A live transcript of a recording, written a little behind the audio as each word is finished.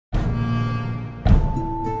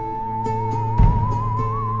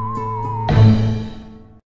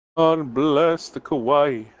God bless the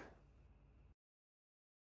Kauai.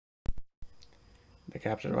 The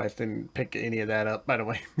capture device didn't pick any of that up, by the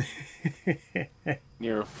way.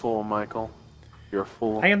 You're a fool, Michael. You're a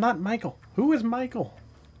fool. I am not Michael. Who is Michael?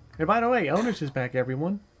 And by the way, Ownage is back,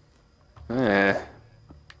 everyone. Eh.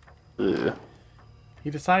 Ugh. He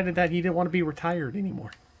decided that he didn't want to be retired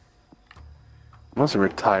anymore. I wasn't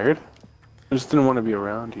retired. I just didn't want to be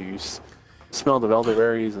around you. You smelled of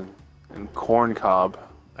elderberries and corn cob.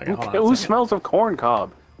 Okay, Who smells of corn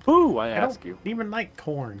cob? Who, I ask you? I don't even like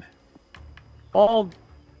corn. Well,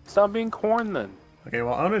 stop being corn then. Okay,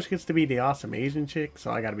 well, Ownage gets to be the awesome Asian chick, so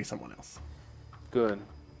I gotta be someone else. Good.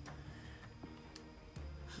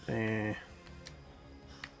 Eh.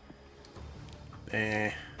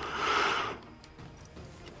 Eh.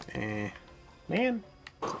 Eh. Man.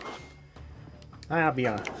 I'll be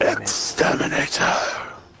honest. Exterminator.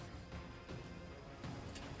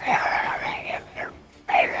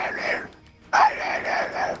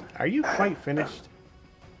 Are you quite finished?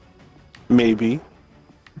 Maybe.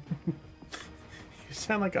 You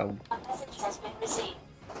sound like a... A message has been received.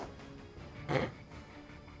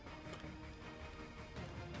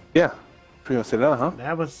 Yeah. Pretty gonna say that, huh?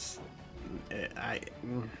 That was...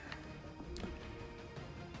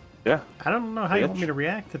 Yeah. I don't know how you want me to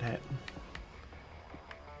react to that.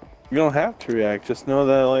 You don't have to react. Just know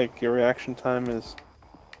that, like, your reaction time is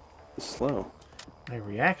slow. My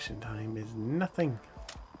reaction time is nothing.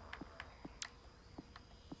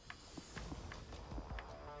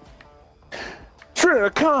 Straight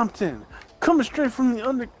out Compton! Coming straight from the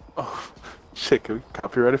under... Oh, shit, can we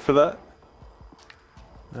copyright it for that?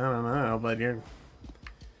 I don't know, but you're...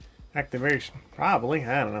 Activation. Probably.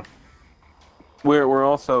 I don't know. We're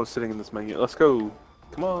also sitting in this menu. Let's go.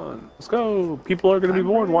 Come on. Let's go. People are going to be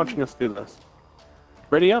bored watching us do this.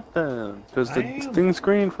 Ready up then. Because the thing's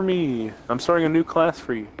green for me. I'm starting a new class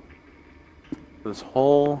for you. This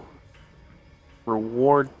whole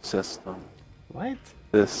reward system. What?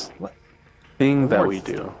 This What? thing that Reward we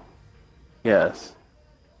system. do. Yes.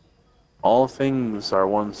 All things are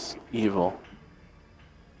once evil.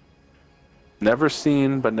 Never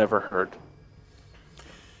seen, but never heard.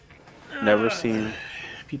 Never seen,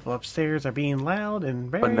 People upstairs are being loud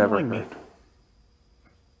and very but never annoying me. heard.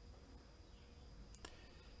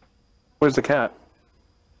 Where's the cat?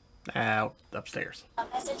 Out upstairs. A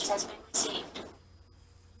message has been received.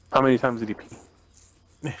 How many times did he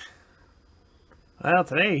pee? Well,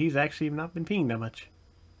 today he's actually not been peeing that much.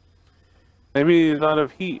 Maybe he's out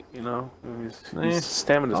of heat, you know? His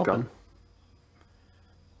stamina's open.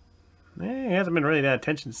 gone. He hasn't been really that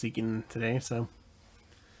attention-seeking today, so...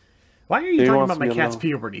 Why are you He talking wants about my to be cat's alone.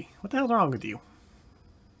 puberty? What the hell's wrong with you?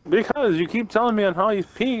 Because you keep telling me on how he's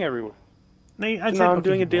peeing everywhere. I Now I'm okay,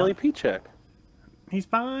 doing a daily well, pee check. He's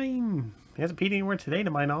fine. He hasn't peed anywhere today,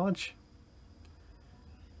 to my knowledge.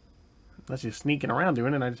 Unless he's sneaking around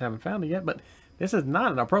doing it, and I just haven't found it yet. But this is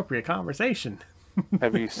not an appropriate conversation.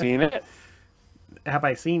 Have you seen it? Have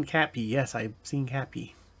I seen cat pee? Yes, I've seen cat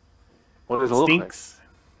pee. What does it look like? Stinks.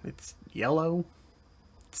 It's yellow.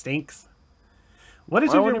 It stinks. What is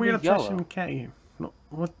Why your would it weird be obsession yellow? with cat?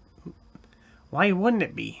 What? Why wouldn't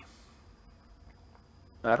it be?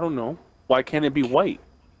 I don't know. Why can't it be white?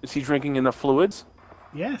 Is he drinking enough fluids?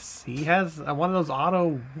 Yes, he has one of those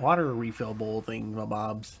auto water refill bowl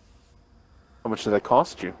thingamabobs. How much did that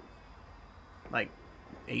cost you? Like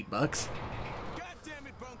 $8.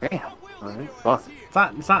 Damn. Alright, fuck.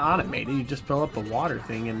 It's not automated. You just fill up the water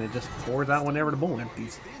thing and it just pours out whenever the bowl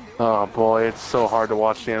empties. Oh boy, it's so hard to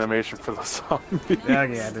watch the animation for the zombie.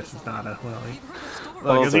 Yeah, this is not a look.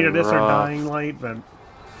 Those It's either are this or rough. Dying Light, but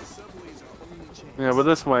Yeah, but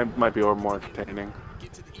this might be more entertaining.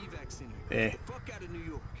 eh.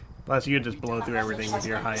 Plus, you just blow through everything with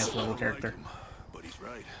your highest level character. But he's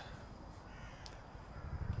right.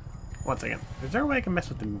 One second. Is there a way I can mess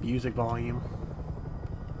with the music volume?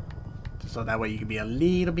 Just so that way you can be a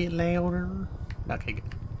little bit louder? Okay, good.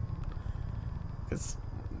 Because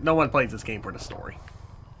no one plays this game for the story.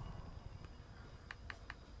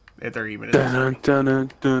 If there even is a story.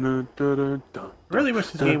 I really wish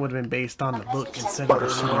this game would have been based on the book instead of the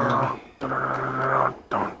shitty movie.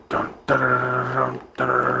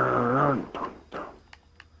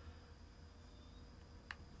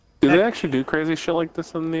 Do they actually do crazy shit like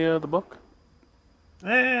this in the book?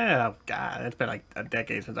 Oh, God, it's been like a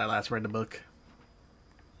decade since I last read the book.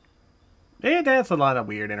 It has a lot of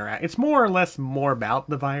weird interaction. It's more or less more about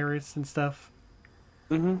the virus and stuff.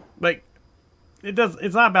 Mm-hmm. Like,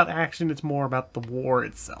 it's not about action, it's more about the war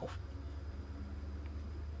itself.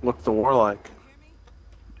 What's the war like?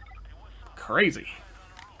 Crazy.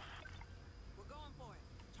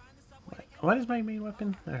 What is my main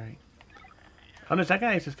weapon? Alright. Oh no, that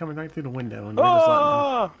guy is just coming right through the window and we're just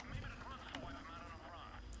letting him.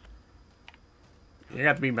 You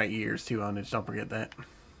got to be my ears too, Ownage. Don't forget that.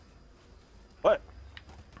 What?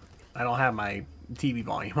 I don't have my TV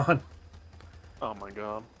volume on. Oh my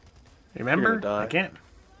god. Remember? I can't.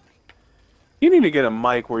 You need to get a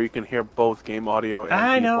mic where you can hear both game audio and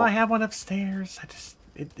I know, people. I have one upstairs.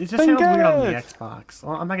 It just sounds weird on the Xbox.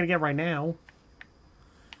 Well, I'm not gonna get it right now.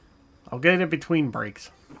 I'll get it between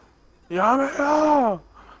breaks. Yeah.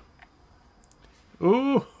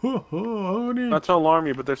 Ooh, Ownage. Not to alarm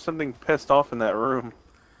you, but there's something pissed off in that room.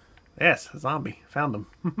 Yes, a zombie. Found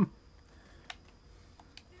him.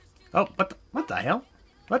 Oh, what the hell?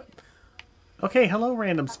 What? Okay, hello,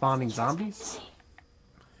 random spawning zombies.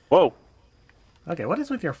 Whoa. Okay, what is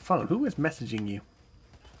with your phone? Who is messaging you?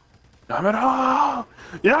 Yamada!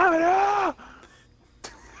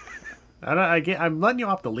 I'm letting you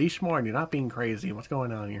off the leash more, and you're not being crazy. What's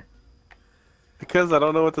going on here? Because I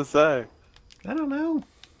don't know what to say. I don't know.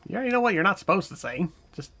 You already know what you're not supposed to say.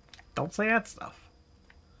 Just don't say that stuff.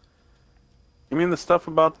 You mean the stuff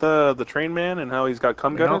about the train man and how he's got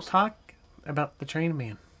cum We don't gutters? talk about the train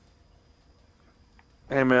man.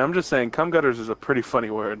 Hey man, I'm just saying, cum gutters is a pretty funny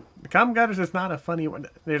word. The cum gutters is not a funny word.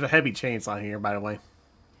 There's a heavy chainsaw here, by the way.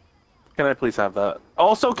 Can I please have that?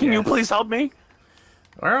 Also, can you Yes. please help me?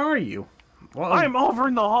 Where are you? Well, I'm over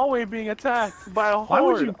in the hallway being attacked by a horde. why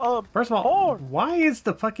would you? First of all, horde. why are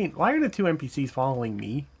the two NPCs following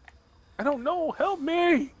me? I don't know. Help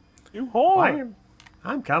me, you horde.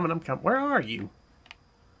 I'm coming. Where are you?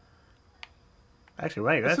 Actually,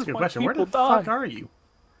 wait. That's a is good why question. Where the people die. fuck are you?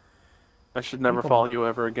 I should never People- follow you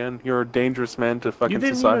ever again. You're a dangerous man to You fucking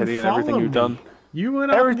didn't society even and everything follow you've me. done. You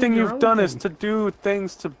went out and Everything did your you've own done is thing. to do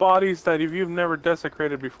things to bodies that you've never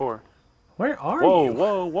desecrated before. Where are Whoa, you?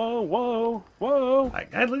 whoa, whoa, whoa, whoa.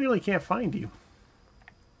 I literally can't find you.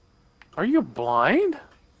 Are you blind?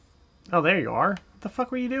 Oh, there you are. What the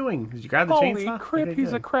fuck were you doing? Did you grab the Holy chainsaw? crap, Okay,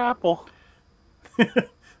 he's a good. crapple.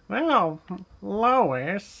 Well,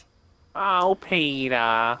 Lois. Oh,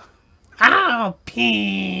 Peter. Oh,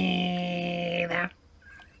 Peter.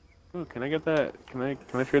 Ooh, can I get that? Can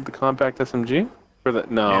I trade the compact SMG? For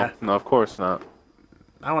that? No, Yeah. no, of course not.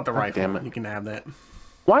 I want the rifle. damn it. You can have that.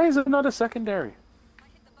 Why is it not a secondary?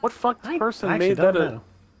 What fucked I person actually made that don't know.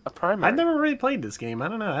 a primary? I've never really played this game. I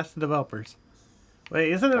don't know. That's the developers.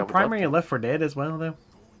 Wait, isn't it I a would primary love in Left 4 Dead as well, though?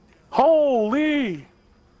 Holy!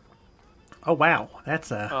 Oh, wow.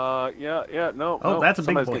 That's a... Yeah, no. Oh, no. that's a big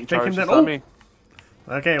Somebody's boy. getting Take him charged. down. It's not Oh! me.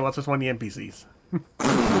 Okay, what's this one of the NPCs?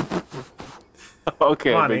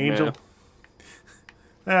 Okay, Come on, big Angel.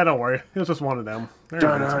 man. Don't worry. It was just one of them. They're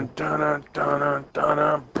Dun, invincible. dun, dun, dun, dun,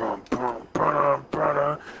 dun, brum, brum, brum,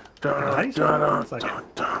 brum, dun, How do you say dun,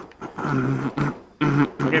 that? dun, One dun,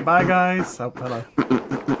 second. Okay, bye, guys. Oh, hello.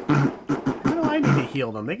 Why do I need to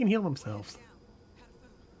heal them? They can heal themselves.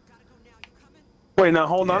 Wait, now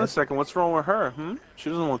hold on a Yes. second. What's wrong with her? She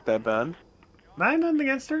doesn't look that bad. I have nothing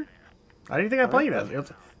against her. I didn't think I played as.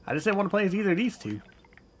 I just didn't want to play as either of these two.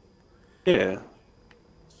 Yeah.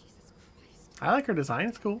 I like her design.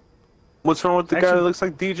 It's cool. What's wrong with the guy Actually, that looks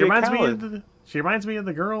like She DJ reminds me Khaled? of she reminds me of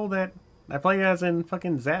the girl that I played as in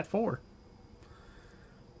fucking Zat 4.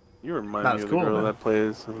 You remind Not me as of cool, the girl though. that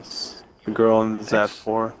plays as the girl in Zat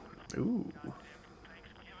 4. Ooh.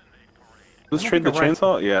 Let's I trade the think a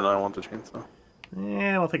rifle- chainsaw? Yeah, no, I want the chainsaw.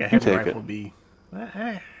 Yeah, we'll take a heavy take rifle. it. Would be.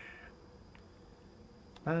 Fine.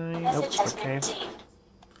 Nope. Message has been Okay. received.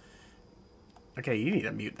 Okay, you need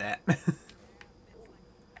to mute that.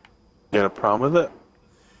 You got a problem with it?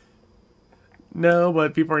 No,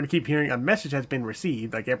 but people are going to keep hearing a message has been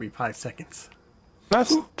received like every 5 seconds.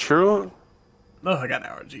 That's true. Oh, I got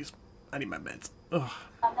allergies. I need my meds. Ugh.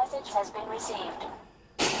 A message has been received.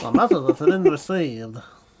 A message has been received.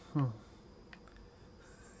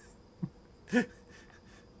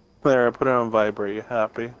 There, I put it on vibrate. You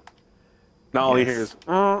happy? Now all you hear Yes. is,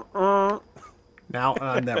 Now,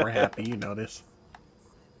 I'm never happy, you know this.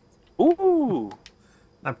 ooh.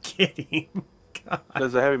 I'm kidding. God,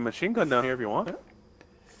 There's a heavy machine gun down here if you want it.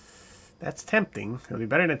 that's tempting. It'll be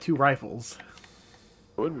better than 2 rifles.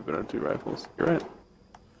 It would be better than 2 rifles. You're right.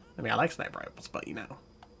 I mean, I like sniper rifles, but you know.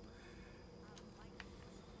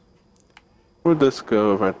 Where'd this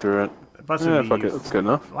go if I threw it? Plus Yeah, it'd be- fuck it. That's good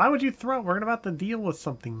enough. Why would you throw it? We're about to deal with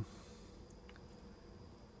something.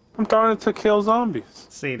 I'm throwing it to kill zombies.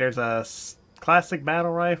 Let's see, there's a classic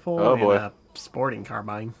battle rifle Oh, and boy. a sporting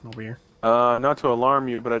carbine over here. Not to alarm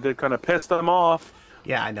you, but I did kind of piss them off.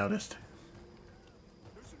 Yeah, I noticed.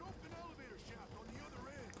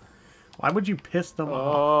 Why would you piss them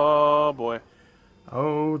off? Oh, boy.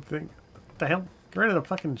 Oh, what the hell? Get rid of the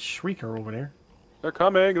fucking shrieker over there. They're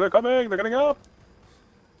coming. They're coming. They're getting up.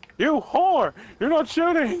 You whore! You're not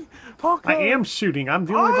shooting. Fuck I am shooting. I'm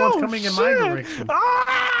the only one coming in my direction.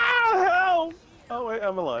 Ah! Help! Oh wait,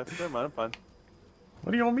 I'm alive. Never mind. I'm fine.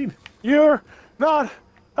 What do you want me to? You're not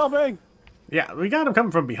helping. Yeah, we got them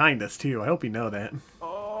coming from behind us too. I hope you know that.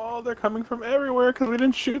 Oh, they're coming from everywhere because we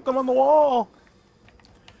didn't shoot them on the wall.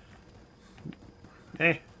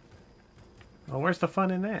 Eh. Well, where's the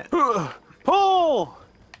fun in that? Pull!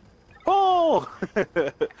 Pull!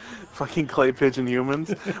 Fucking clay pigeon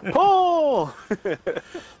humans. Pull!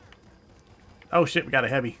 Oh shit, we got a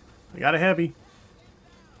heavy. We got a heavy.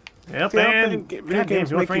 Yep, See, I don't and think video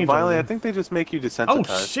games make you violent. I think they just make you desensitized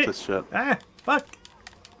oh shit! to shit. Ah, fuck!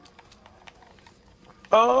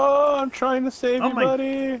 Oh, I'm trying to save Oh you, my-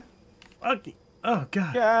 buddy. Fuck! Oh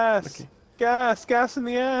god! Gas! Okay. Gas! Gas in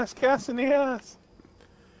the ass! Gas in the ass!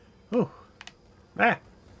 Oh, ah!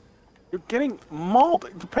 You're getting mauled.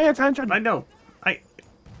 Pay attention. I know.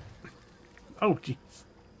 Oh jeez.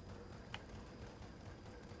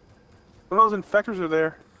 One of those infectors are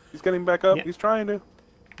there. He's getting back up. Yeah. He's trying to.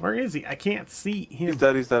 Where is he? I can't see him. He's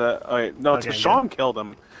dead. He's dead. All right. No, Okay, Tashawn killed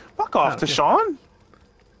him. Fuck off, Oh, good. Tashawn.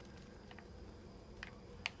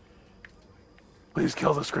 Please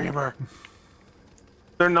kill the screamer.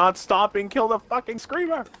 They're not stopping. Kill the fucking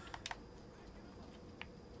screamer.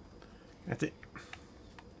 That's it.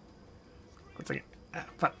 1 second. Ah,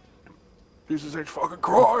 fuck. Jesus H. fucking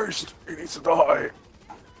Christ. He needs to die.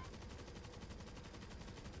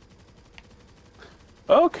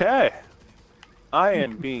 Okay. I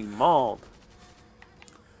am being mauled.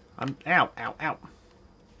 I'm ow, ow, ow.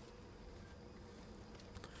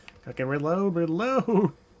 Okay,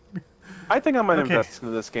 reload. I think I might Okay. invest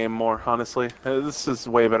into this game more, honestly. This is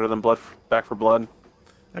way better than Back for Blood.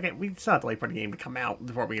 Okay, we still have to wait for the game to come out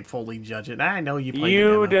before we can fully judge it. I know you played the You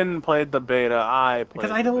demo. didn't play the beta. I played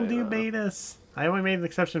Because I the don't do beta. betas. I only made an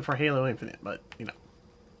exception for Halo Infinite, but, you know.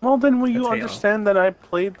 Well, then will you That's Halo. understand that I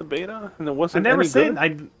played the beta and it I wasn't never any said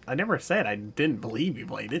good? I never said I didn't believe you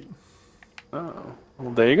played it. Oh,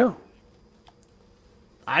 well, there you go.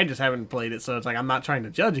 I just haven't played it, so it's like I'm not trying to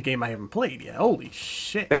judge a game I haven't played yet. Holy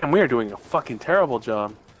shit. And we are doing a fucking terrible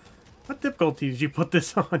job. What difficulty did you put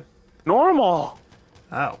this on? Normal.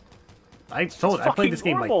 Oh. I played fucking this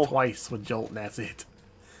game normal. like twice with Jolt, and that's it.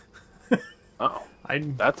 Oh, I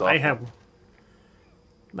That's I awful. have.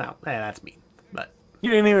 No, that's me. But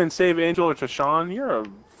you didn't even save Angel or Tashawn. You're a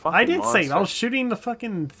fucking I did monster. save. I was shooting the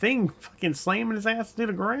fucking thing, fucking slamming his ass to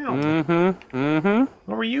the ground. Mm-hmm.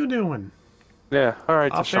 What were you doing? Yeah. All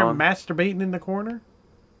right, Up there Tashawn. masturbating in the corner?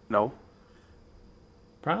 No.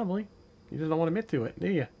 Probably. You just don't want to admit to it, do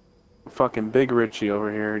you? Fucking Big Richie over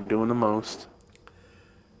here doing the most.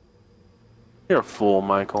 You're a fool,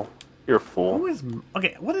 Michael. You're a Who fool. is...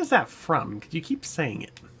 Okay, what is that from? Because you keep saying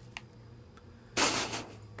it.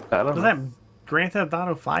 I don't Was know. that Grand Theft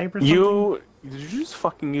Auto 5 or something? Did you just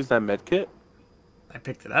fucking use that med kit? I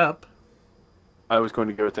picked it up. I was going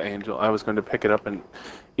to give it to Angel. I was going to pick it up and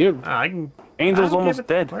you. I can... Angel's I'll give almost it-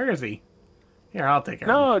 dead. Where is he? Here, I'll take care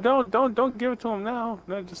No, of him. don't give it to him now.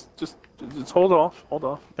 No, just hold off. Hold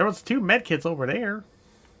off. There was 2 medkits over there.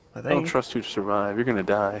 I Don't think. trust you to survive. You're gonna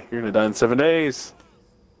die. You're gonna die in 7 days.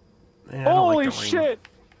 Yeah, I don't like Holy the ring.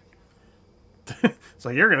 shit! So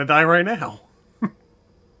you're gonna die right now.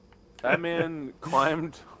 That man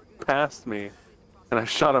climbed past me, and I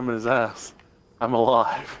shot him in his ass. I'm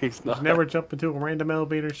alive. He's not. Never jump into a random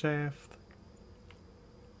elevator shaft.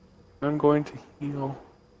 I'm going to heal.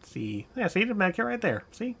 See. Yeah, see the medkit right there.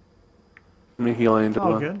 See? Let me heal It's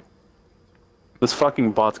all Angel. good. This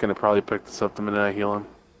fucking bot's gonna probably pick this up the minute I heal him.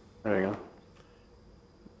 There you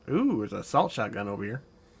go. Ooh, there's an assault shotgun over here.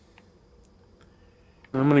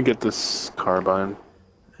 I'm gonna get this carbine.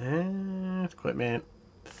 Equipment.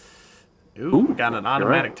 Ooh, we got an you're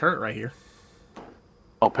automatic right. turret right here.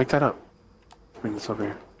 Oh, pick that up. Bring this over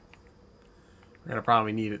here. We're gonna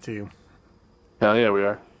probably need it too. Hell yeah, we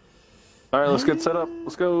are. Alright, let's get set up.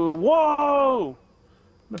 Let's go. Whoa!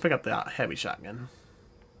 I'm gonna pick up the heavy shotgun.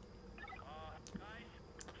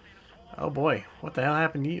 Oh boy, what the hell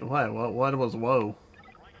happened to you? What was whoa?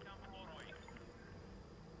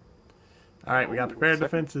 Alright, we got prepared second.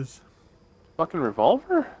 defenses. Fucking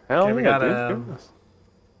revolver? Hell Okay, we yeah, got, dude. Goodness.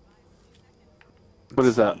 What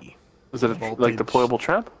is that? see. Is it a, like Voltage. deployable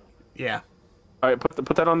trap? Yeah, Alright,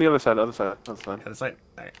 put that on the other side. Other side. other side.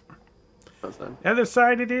 Alright. Other side. Other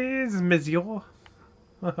side it is, monsieur.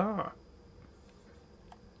 Haha.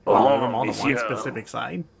 Oh, I'm on the one monsieur. specific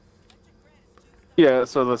side. Yeah,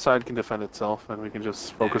 so the side can defend itself, and we can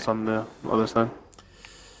just focus on the other side.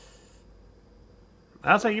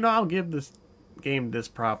 I'll say, I'll give this game this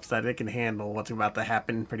props that it can handle what's about to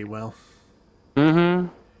happen pretty well. Mm-hmm.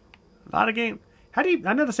 A lot of game. How do you?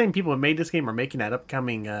 I know the same people who made this game are making that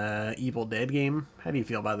upcoming Evil Dead game. How do you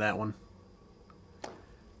feel about that one?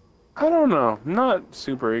 I don't know. I'm not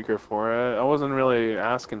super eager for it. I wasn't really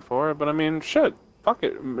asking for it, but I mean, shit. Fuck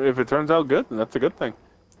it. If it turns out good, then that's a good thing.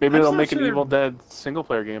 Maybe they'll make an Evil Dead single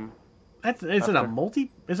player game. Is it a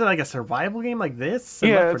multi? Is it like a survival game like this?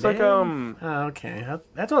 Yeah, it's like Oh, okay.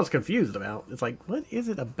 That's what I was confused about. It's like, what is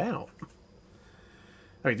it about?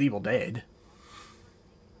 I mean, it's Evil Dead.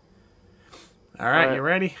 All right, you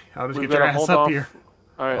ready? I'll just get your ass up here.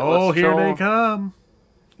 All right. Oh, here they come.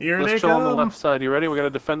 Here they come. Let's chill on the left side. You ready? We gotta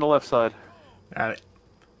defend the left side. Got it.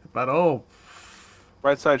 But oh,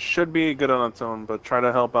 right side should be good on its own, but try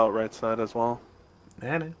to help out right side as well.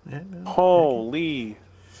 I know. Holy.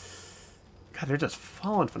 God, they're just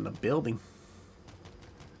falling from the building.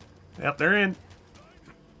 Yep, they're in.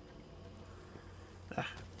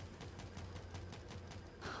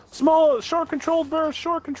 Small, short controlled burst,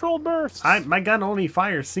 short controlled bursts. My gun only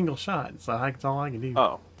fires single shot, so that's all I can do.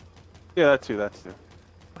 Oh. Yeah, that too. That's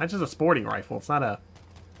just a sporting rifle. It's not a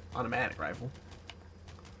automatic rifle.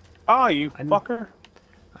 Ah, you fucker.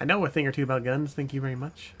 I know a thing or two about guns, thank you very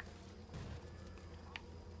much.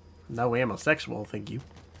 No ammo sexual, thank you.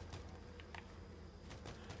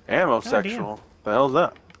 Ammo sexual? The hell's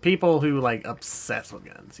that? People who, like, obsess with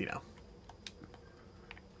guns, you know.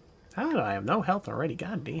 How do I have no health already?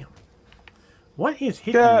 God damn. What is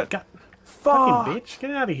hitting me? God, fucking bitch,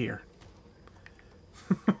 get out of here.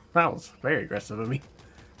 That was very aggressive of me.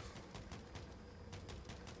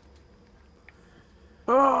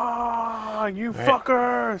 Ah, you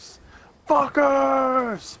fuckers!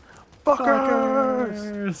 Fuckers!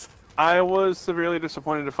 Fuckers! I was severely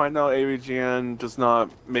disappointed to find out AVGN does not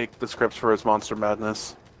make the scripts for his Monster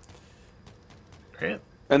Madness. Right.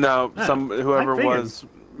 And now whoever was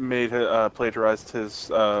plagiarized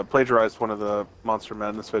one of the Monster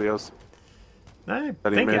Madness videos. I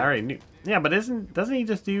think I already knew. Yeah, but doesn't he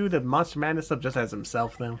just do the Monster Madness stuff just as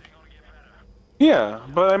himself though? Yeah,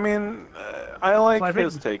 but I mean, I like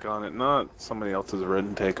his take on it, not somebody else's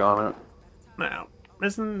written take on it. No,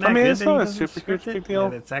 isn't that good it's that not a super huge big deal.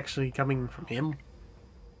 And it's actually coming from him.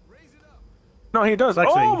 No, he does.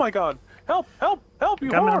 Actually, oh my God! Help! Help! Help!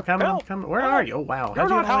 You I'm coming! Where are you? Oh wow! You're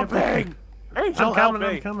not helping. Angel, help me!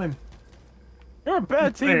 I'm coming. You're a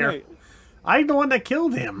bad teammate. I'm the one that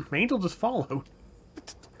killed him. Angel just followed.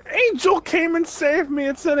 Angel came and saved me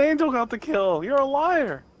and said Angel got the kill. You're a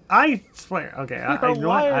liar. I swear. Okay, I don't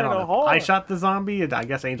know. I shot the zombie, and I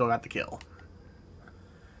guess Angel got the kill.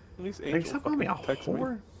 At least Angel stop calling me a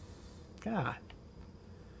whore. Me. God.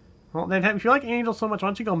 Well, then, if you like Angel so much, why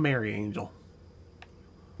don't you go marry Angel?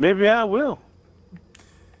 Maybe I will.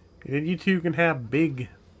 And you two can have big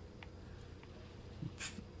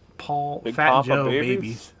Fat Papa Joe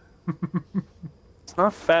babies. It's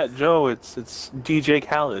not Fat Joe. It's DJ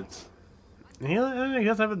Khaled's. He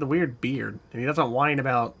does have the weird beard, and he doesn't whine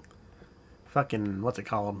about fucking what's it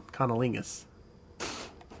called, conolingus.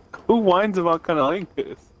 Who whines about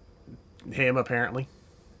conolingus? Him apparently.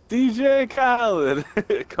 DJ Khaled.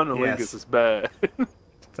 Conolingus is bad.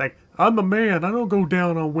 It's like, I'm a man. I don't go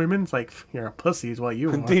down on women. It's like, you're a pussy is what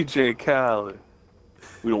you are. DJ Khaled.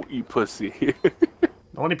 We don't eat pussy here.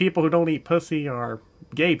 The only people who don't eat pussy are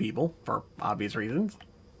gay people, for obvious reasons.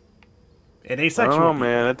 And asexual. Oh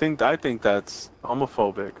man, I think that's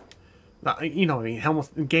homophobic. You know what I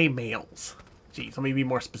mean? Gay males. Jeez, let me be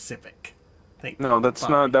more specific. No, that's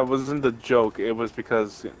not. That wasn't the joke. It was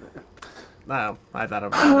because. No, I thought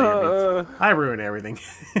it was. I ruined everything.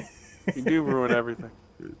 You do ruin everything.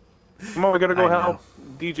 Come on, we gotta go help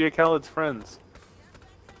DJ Khaled's friends.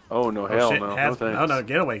 Oh no, hell no. No, thanks. No,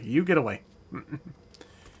 get away. You get away.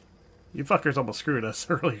 You fuckers almost screwed us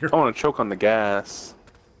earlier. I want to choke on the gas.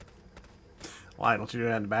 Why, don't you do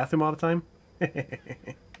that in the bathroom all the time?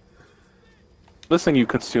 Listen, you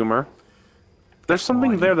consumer. There's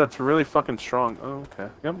something there that's really fucking strong. Oh, okay.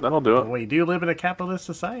 Yep, that'll do it. Well, we do live in a capitalist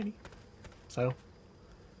society. So.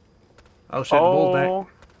 Oh shit, the bull's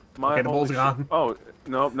back. Okay, the bull's gone. Oh,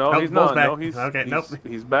 no, he's not. Back. No,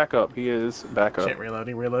 he's back up. He is back up. Shit,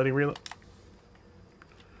 reloading.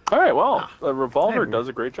 Alright, well, the revolver does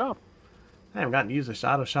a great job. I haven't gotten to use a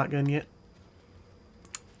shotgun yet.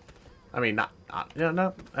 I mean, not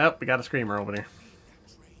no. Oh, we got a screamer over there.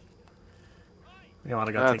 We want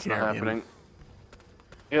to go take care of him.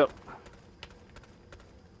 Yep.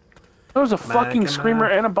 There was a fucking screamer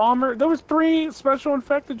and a bomber. There was 3 special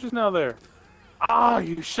infected just now there. Ah,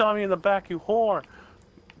 you shot me in the back, you whore.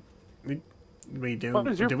 We do. What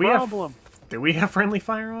is your problem? Do we have friendly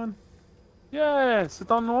fire on? Yes,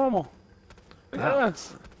 it's on normal.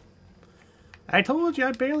 Yes. I told you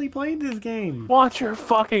I barely played this game. Watch your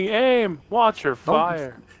fucking aim. Watch your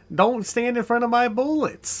fire. Don't stand in front of my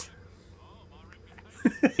bullets.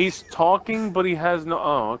 He's talking, but he has no...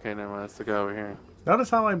 Oh, okay, never mind. That's the guy over here. Notice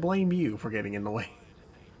how I blame you for getting in the way.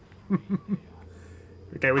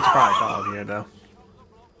 Okay, we should probably call it here, though.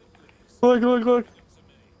 Look.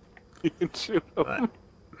 You can shoot him.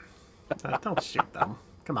 Don't shoot them.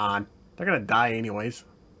 Come on. They're gonna die anyways.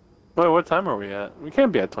 Wait, what time are we at? We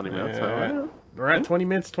can't be at 20 minutes, though, right? We're at 20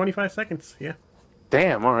 minutes, 25 seconds. Yeah.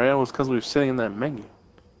 Damn, alright. It was because we were sitting in that menu.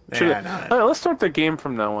 Yeah, Alright, let's start the game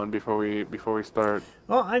from now on before we start.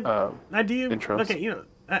 well, I do. Intros. Okay, you know,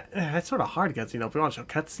 that's sort of hard because, you know, if we want to show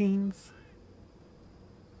cutscenes,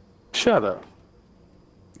 Shut up.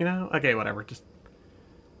 you know? Okay, whatever. Just.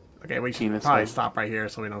 Okay, we should Penis probably head. stop right here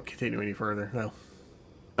so we don't continue any further. No.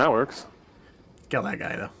 That works. Kill that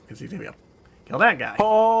guy, though, because he's gonna be up. Kill that guy.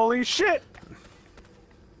 Holy shit!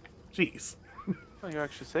 Jeez. Oh, you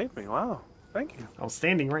actually saved me. Wow. Thank you. I was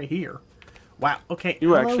standing right here. Wow. Okay. You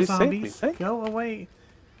hello, actually saved me. zombies. Thank you. Go away.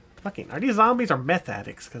 Fucking. Are these zombies or meth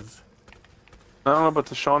addicts? Because. I don't know, but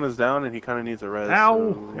Deshaun is down and he kind of needs a res.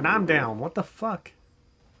 Ow! So... And I'm down. What the fuck?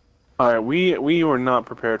 Alright, we were not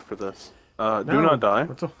prepared for this. Do No. not die.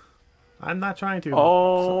 I'm not trying to.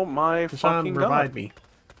 Oh my Deshaun, fucking revive god. me.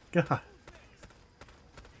 God.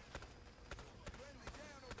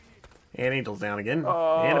 And Angel's down again.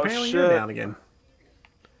 Oh, and apparently you're shit. down again.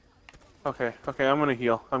 Okay, I'm gonna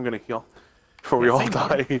heal. Before we Yeah, all same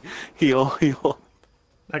die. Heal.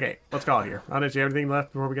 Okay, let's call it here. Honest, you have anything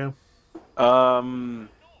left before we go?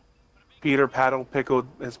 Peter Paddle pickled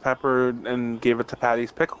his pepper and gave it to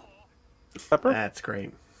Patty's pickle. Pepper? That's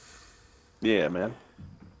great. Yeah, man.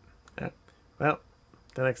 Yeah. Well,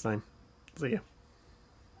 till next time. See ya.